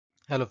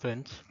Hello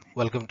friends,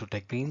 welcome to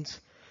Tech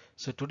Greens.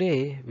 So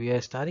today we are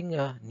starting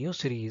a new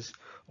series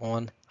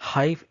on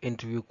Hive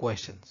interview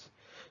questions.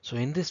 So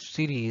in this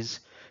series,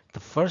 the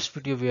first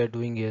video we are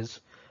doing is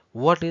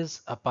what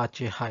is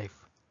Apache Hive?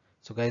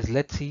 So guys,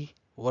 let's see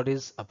what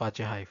is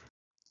Apache Hive.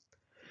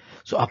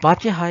 So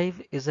Apache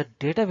Hive is a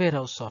data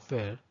warehouse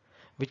software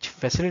which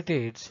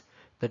facilitates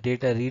the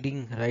data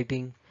reading,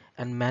 writing,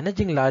 and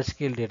managing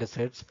large-scale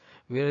datasets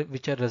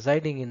which are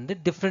residing in the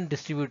different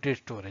distributed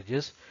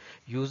storages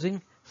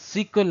using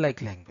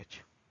SQL-like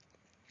language.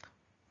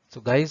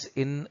 So guys,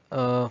 in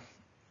a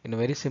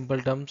very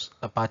simple terms,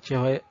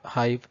 Apache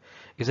Hive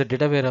is a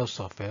data warehouse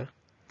software,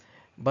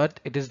 but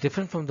it is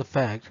different from the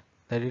fact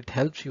that it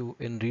helps you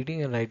in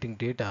reading and writing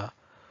data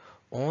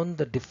on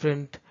the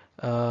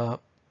uh,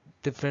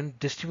 different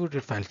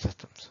distributed file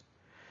systems.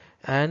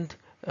 And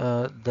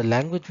the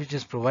language which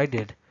is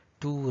provided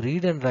to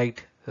read and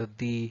write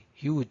the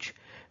huge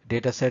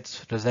data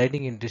sets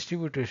residing in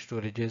distributed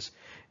storages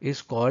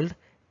is called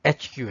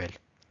HQL.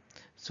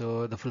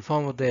 So the full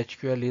form of the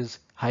HQL is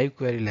Hive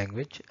Query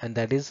Language, and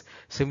that is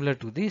similar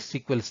to the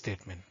SQL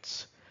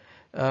statements.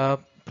 Uh,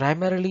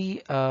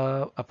 Primarily,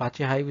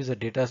 Apache Hive is a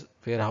data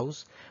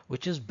warehouse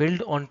which is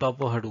built on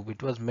top of Hadoop.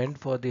 It was meant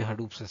for the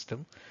Hadoop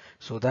system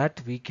so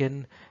that we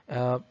can,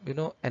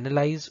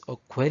 analyze or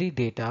query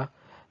data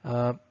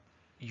uh,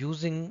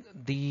 using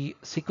the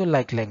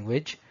SQL-like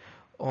language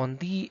on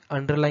the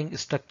underlying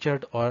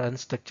structured or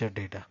unstructured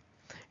data.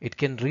 It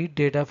can read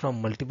data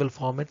from multiple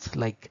formats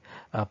like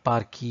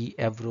Parquet,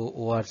 Avro,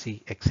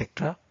 ORC,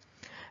 etc.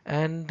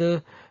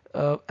 And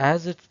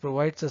as it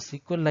provides a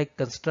SQL-like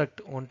construct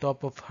on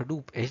top of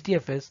Hadoop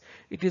HDFS,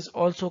 it is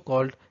also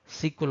called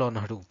SQL on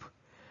Hadoop.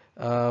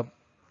 Uh,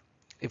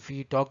 if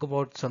we talk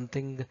about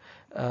something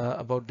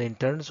about the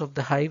internals of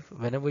the Hive,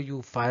 whenever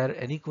you fire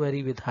any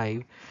query with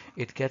Hive,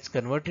 it gets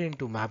converted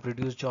into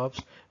Mapreduce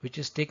jobs, which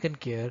is taken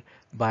care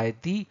by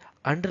the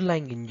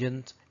underlying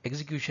engines,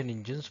 execution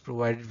engines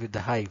provided with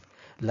the Hive,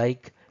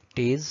 like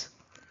Taze,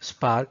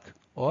 Spark,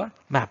 or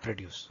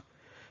Mapreduce.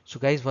 So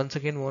guys, once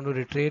again, want to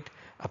reiterate,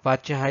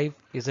 Apache Hive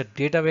is a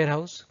data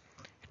warehouse.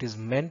 It is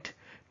meant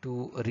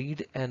to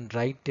read and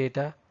write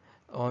data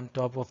on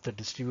top of the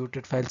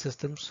distributed file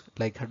systems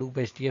like Hadoop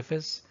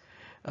HDFS.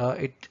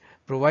 It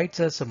provides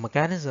us a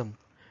mechanism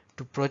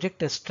to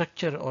project a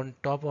structure on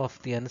top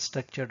of the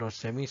unstructured or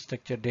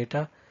semi-structured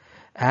data,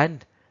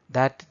 and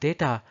that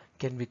data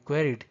can be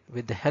queried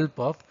with the help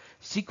of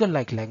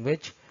SQL-like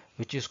language,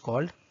 which is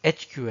called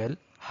HQL,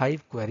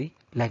 Hive Query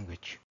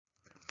Language.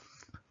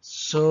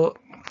 So,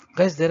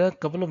 guys, there are a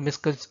couple of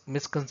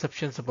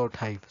misconceptions about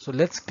Hive. So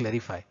let's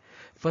clarify.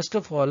 First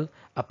of all,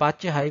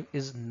 Apache Hive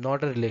is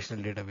not a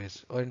relational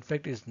database, or in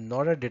fact, is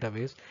not a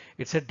database.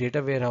 It's a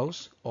data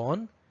warehouse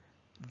on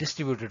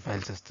distributed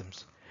file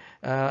systems.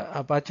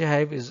 Apache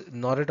Hive is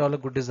not at all a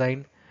good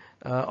design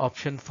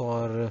option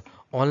for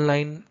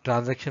online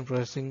transaction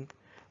processing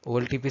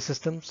OLTP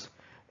systems.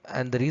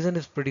 And the reason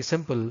is pretty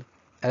simple.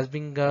 As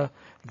being a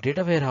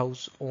data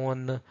warehouse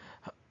on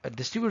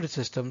distributed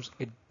systems,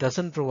 it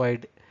doesn't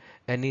provide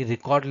any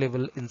record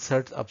level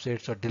inserts,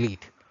 updates, or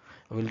delete.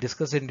 We'll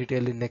discuss in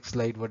detail in next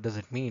slide what does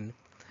it mean.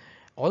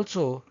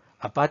 Also,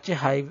 Apache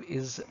Hive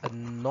is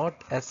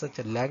not as such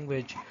a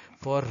language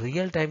for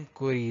real-time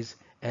queries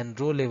and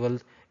row-level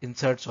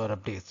inserts or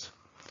updates.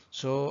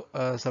 So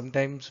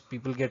sometimes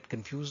people get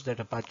confused that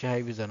Apache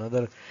Hive is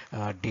another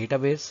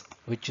database,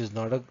 which is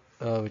not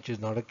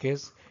a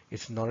case.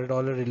 It's not at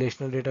all a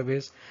relational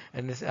database,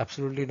 and it's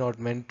absolutely not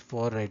meant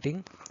for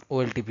writing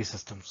OLTP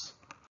systems.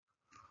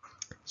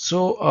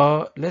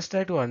 So let's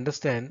try to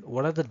understand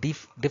what are the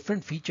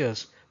different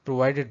features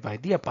provided by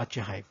the Apache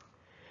Hive.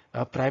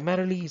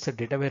 Primarily, it's a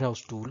data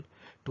warehouse tool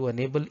to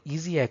enable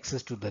easy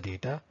access to the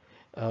data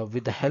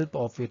with the help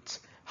of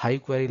its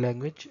Hive query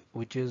language,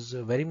 which is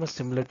very much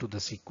similar to the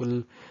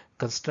SQL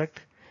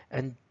construct,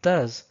 and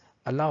thus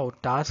allow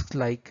tasks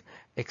like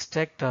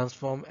extract,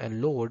 transform,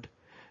 and load,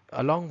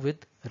 along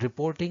with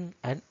reporting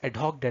and ad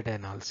hoc data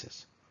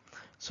analysis.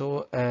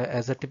 So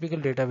as a typical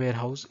data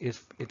warehouse,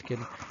 if it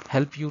can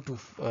help you to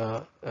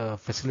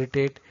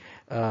facilitate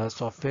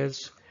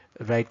softwares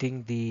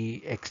writing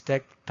the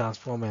extract,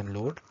 transform, and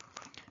load,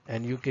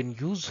 and you can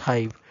use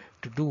Hive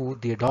to do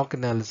the ad hoc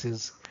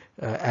analysis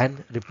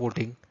and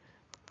reporting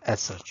as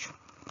such.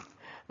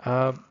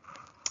 Um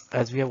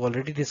as we have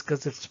already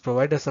discussed, it's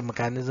provide us a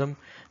mechanism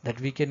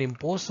that we can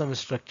impose some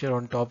structure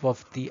on top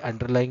of the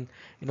underlying,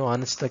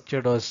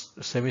 unstructured or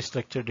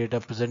semi-structured data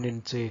present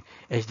in, say,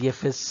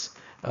 HDFS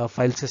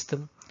file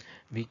system.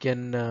 We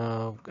can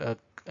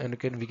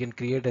we can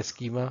create a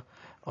schema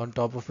on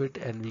top of it,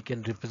 and we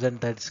can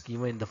represent that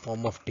schema in the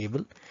form of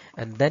table,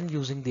 and then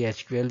using the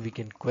HQL we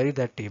can query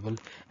that table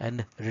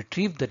and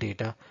retrieve the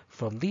data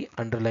from the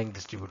underlying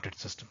distributed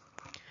system.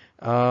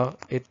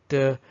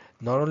 It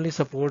not only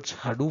supports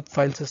Hadoop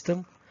file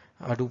system,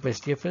 Hadoop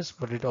HDFS,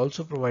 but it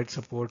also provides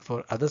support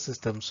for other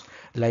systems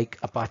like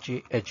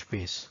Apache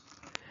HBase.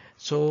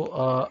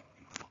 So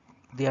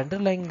the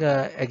underlying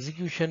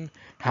execution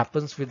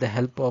happens with the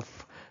help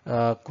of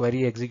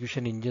query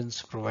execution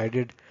engines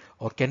provided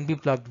or can be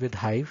plugged with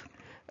Hive.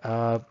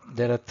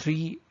 There are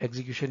three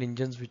execution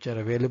engines which are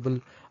available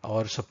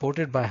or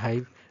supported by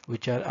Hive,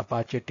 which are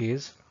Apache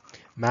Taze,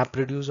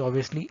 Mapreduce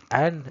obviously,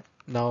 and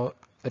now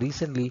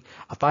recently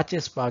Apache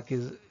Spark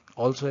is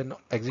also an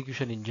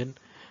execution engine.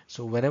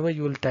 So whenever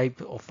you will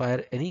type or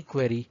fire any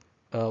query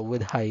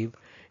with Hive,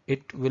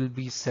 it will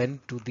be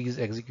sent to these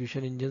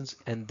execution engines,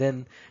 and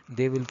then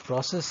they will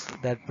process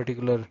that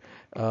particular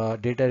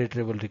data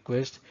retrieval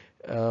request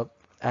uh,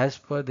 as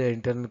per their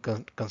internal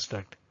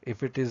construct.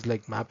 If it is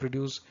like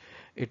MapReduce,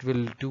 it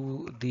will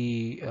do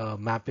the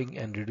mapping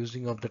and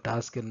reducing of the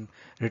task and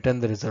return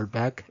the result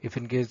back. If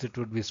in case it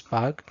would be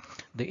Spark,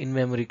 the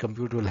in-memory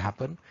compute will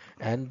happen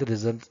and the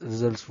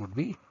results would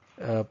be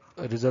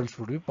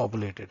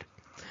populated.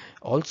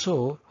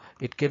 Also,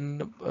 it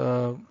can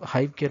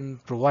Hive can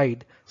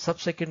provide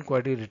sub-second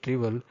query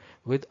retrieval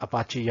with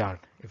Apache Yarn.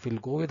 If we'll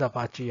go with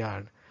Apache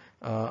Yarn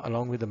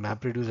along with the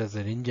MapReduce as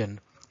an engine,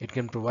 it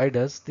can provide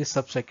us this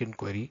sub-second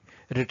query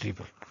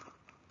retrieval.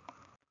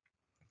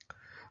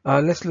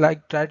 Let's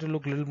like try to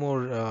look a little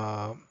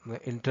more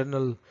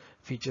internal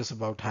features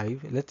about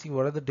Hive. Let's see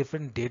what are the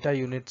different data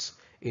units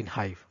in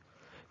Hive.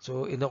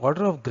 So in the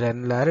order of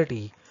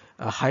granularity,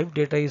 Hive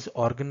data is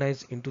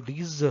organized into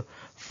these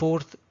four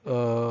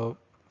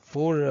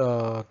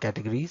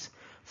categories.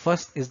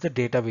 First is the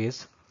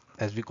database,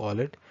 as we call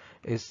it.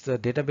 Is the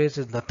database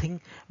is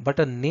nothing but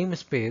a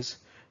namespace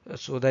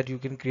so that you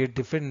can create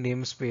different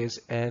namespace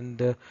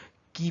and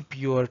keep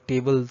your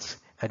tables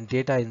and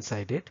data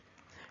inside it.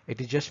 It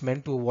is just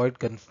meant to avoid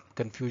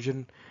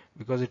confusion,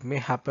 because it may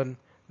happen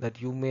that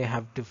you may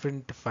have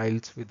different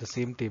files with the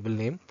same table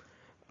name.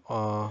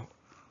 Uh,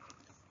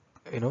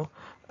 you know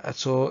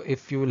so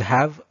if you will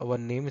have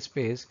one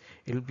namespace,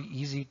 it will be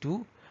easy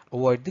to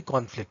avoid the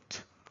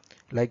conflict.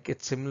 Like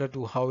it's similar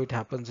to how it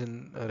happens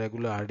in a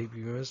regular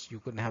RDBMS. You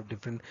can have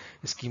different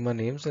schema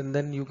names, and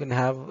then you can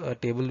have a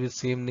table with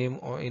same name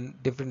or in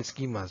different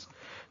schemas,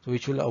 so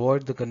which will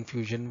avoid the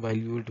confusion while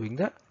you are doing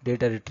the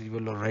data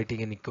retrieval or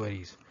writing any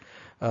queries.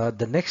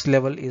 The next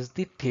level is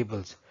the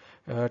tables.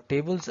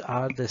 Tables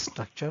are the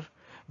structure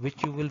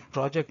which you will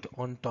project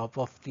on top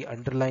of the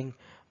underlying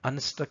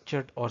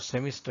unstructured or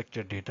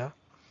semi-structured data.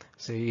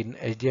 Say in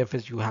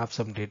Hdfs you have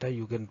some data,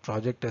 you can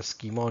project a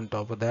schema on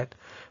top of that.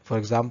 For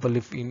example,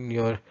 if in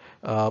your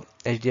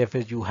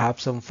Hdfs you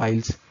have some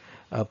files,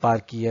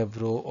 parkey,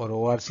 evro or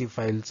orc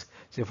files,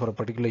 say for a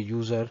particular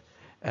user,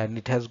 and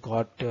it has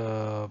got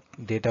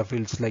data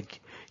fields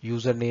like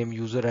username,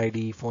 user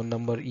ID, phone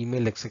number,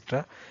 email,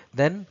 etc.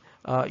 Then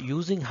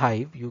using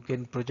Hive, you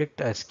can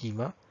project a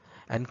schema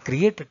and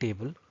create a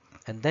table,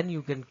 and then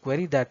you can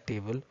query that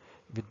table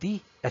with the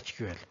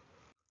HQL.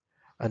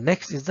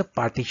 Next is the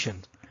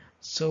partition.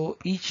 So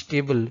each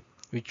table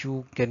which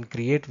you can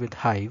create with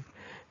Hive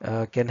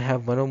can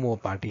have one or more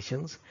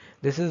partitions.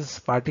 This is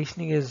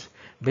partitioning is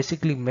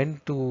basically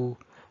meant to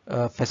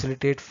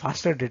facilitate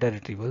faster data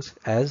retrievals,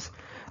 as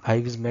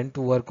Hive is meant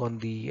to work on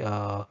the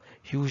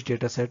huge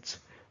data sets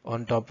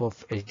on top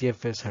of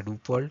HDFS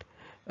Hadoop world.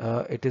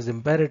 It is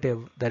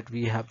imperative that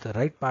we have the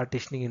right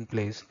partitioning in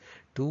place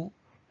to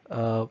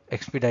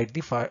expedite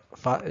the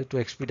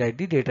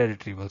data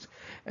retrievals,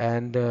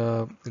 and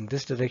in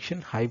this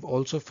direction Hive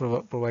also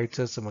provides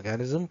us a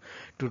mechanism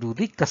to do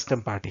the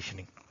custom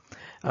partitioning.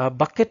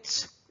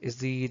 Buckets is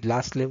the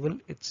last level.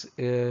 It's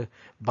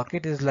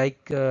bucket is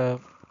like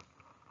that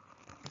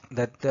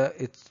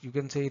it's you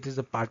can say it is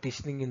a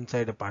partitioning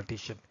inside a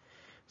partition.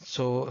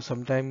 So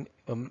sometime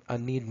a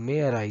need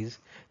may arise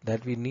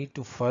that we need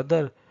to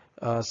further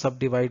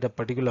subdivide a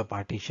particular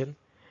partition,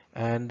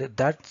 and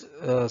that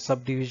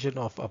subdivision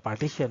of a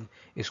partition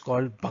is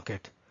called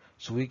bucket.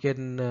 So we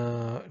can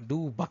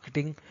do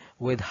bucketing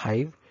with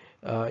Hive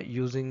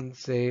using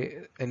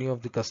say any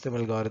of the custom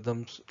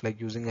algorithms,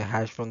 like using a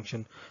hash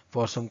function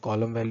for some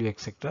column value,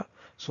 etc.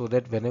 So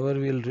that whenever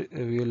we'll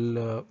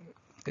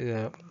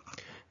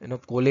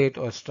collate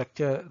or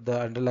structure the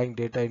underlying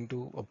data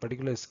into a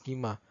particular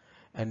schema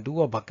and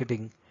do a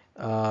bucketing,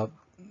 uh,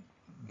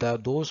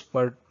 those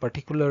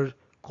particular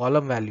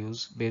column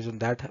values based on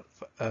that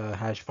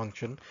hash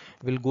function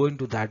will go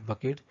into that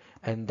bucket,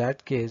 and in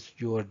that case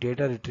your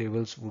data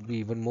retrievals would be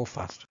even more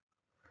fast.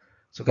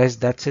 So guys,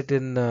 that's it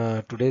in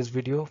today's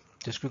video.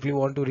 Just quickly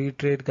want to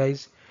reiterate,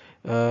 guys,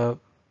 uh,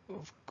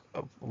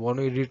 want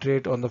to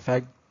reiterate on the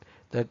fact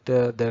that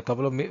there are a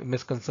couple of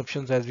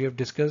misconceptions as we have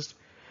discussed.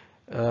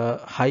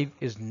 Hive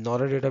is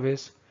not a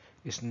database.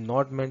 It's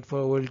not meant for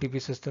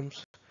OLTP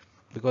systems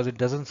because it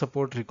doesn't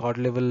support record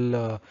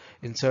level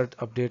insert,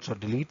 updates or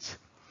deletes.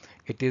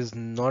 It is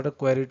not a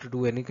query to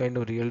do any kind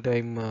of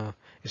real-time,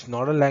 it's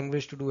not a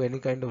language to do any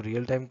kind of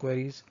real-time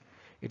queries.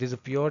 It is a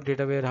pure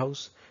data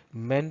warehouse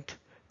meant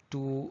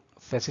to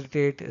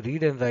facilitate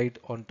read and write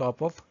on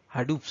top of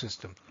Hadoop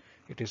system.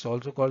 It is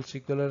also called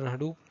SQL and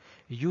Hadoop.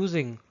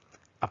 Using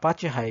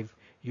Apache Hive,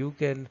 you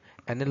can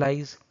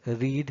analyze,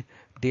 read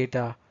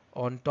data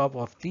on top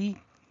of the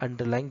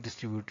underlying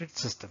distributed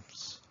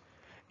systems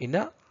in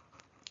a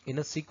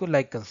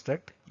SQL-like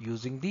construct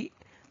using the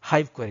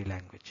Hive query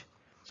language.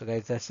 So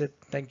guys, that's it.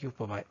 Thank you.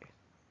 Bye bye.